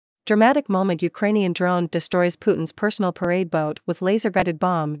Dramatic moment: Ukrainian drone destroys Putin's personal parade boat with laser-guided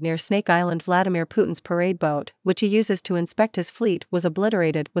bomb near Snake Island. Vladimir Putin's parade boat, which he uses to inspect his fleet, was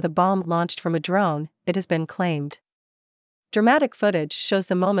obliterated with a bomb launched from a drone, it has been claimed. Dramatic footage shows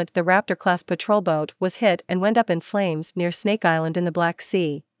the moment the Raptor-class patrol boat was hit and went up in flames near Snake Island in the Black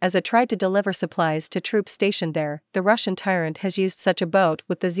Sea, as it tried to deliver supplies to troops stationed there. The Russian tyrant has used such a boat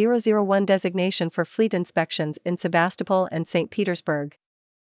with the 001 designation for fleet inspections in Sevastopol and St. Petersburg.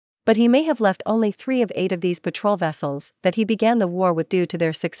 But he may have left only 3 of 8 of these patrol vessels that he began the war with due to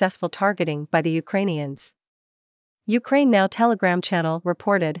their successful targeting by the Ukrainians. Ukraine Now Telegram channel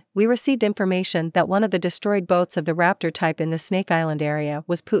reported, "We received information that one of the destroyed boats of the Raptor type in the Snake Island area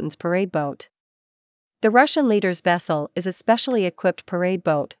was Putin's parade boat. The Russian leader's vessel is a specially equipped parade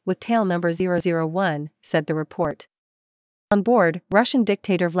boat with tail number 001, said the report. On board, Russian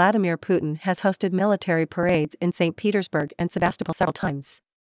dictator Vladimir Putin has hosted military parades in St. Petersburg and Sevastopol several times.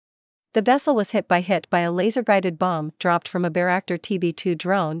 The vessel was hit by a laser-guided bomb dropped from a Bayraktar TB2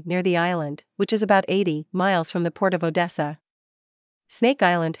 drone near the island, which is about 80 miles from the port of Odessa. Snake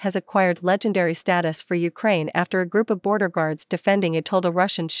Island has acquired legendary status for Ukraine after a group of border guards defending it told a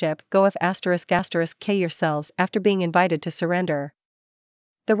Russian ship, "Go f*** K yourselves," after being invited to surrender.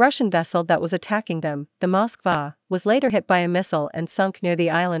 The Russian vessel that was attacking them, the Moskva, was later hit by a missile and sunk near the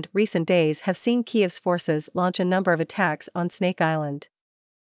island. Recent days have seen Kiev's forces launch a number of attacks on Snake Island.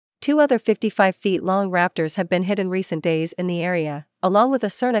 2 other 55-feet-long Raptors have been hit in recent days in the area, along with a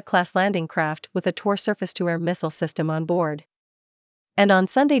Cerna-class landing craft with a Tor surface-to-air missile system on board. And on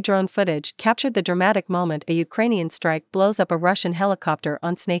Sunday, drone footage captured the dramatic moment a Ukrainian strike blows up a Russian helicopter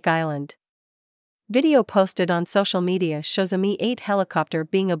on Snake Island. Video posted on social media shows a Mi-8 helicopter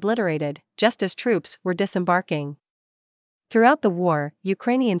being obliterated just as troops were disembarking. Throughout the war,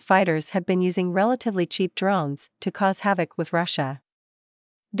 Ukrainian fighters have been using relatively cheap drones to cause havoc with Russia.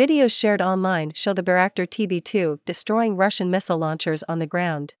 Videos shared online show the Bayraktar TB2 destroying Russian missile launchers on the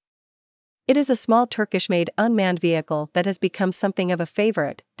ground. It is a small Turkish-made unmanned vehicle that has become something of a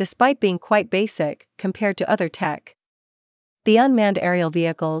favorite, despite being quite basic compared to other tech. The unmanned aerial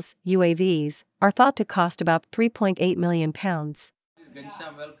vehicles, UAVs, are thought to cost about £3.8 million. This is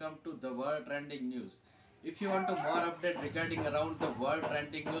Gansham. Welcome to the World Trending News. If you want to more update regarding around the World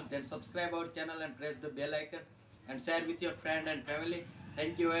Trending News, then subscribe our channel and press the bell icon and share with your friend and family.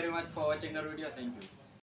 Thank you very much for watching our video. Thank you.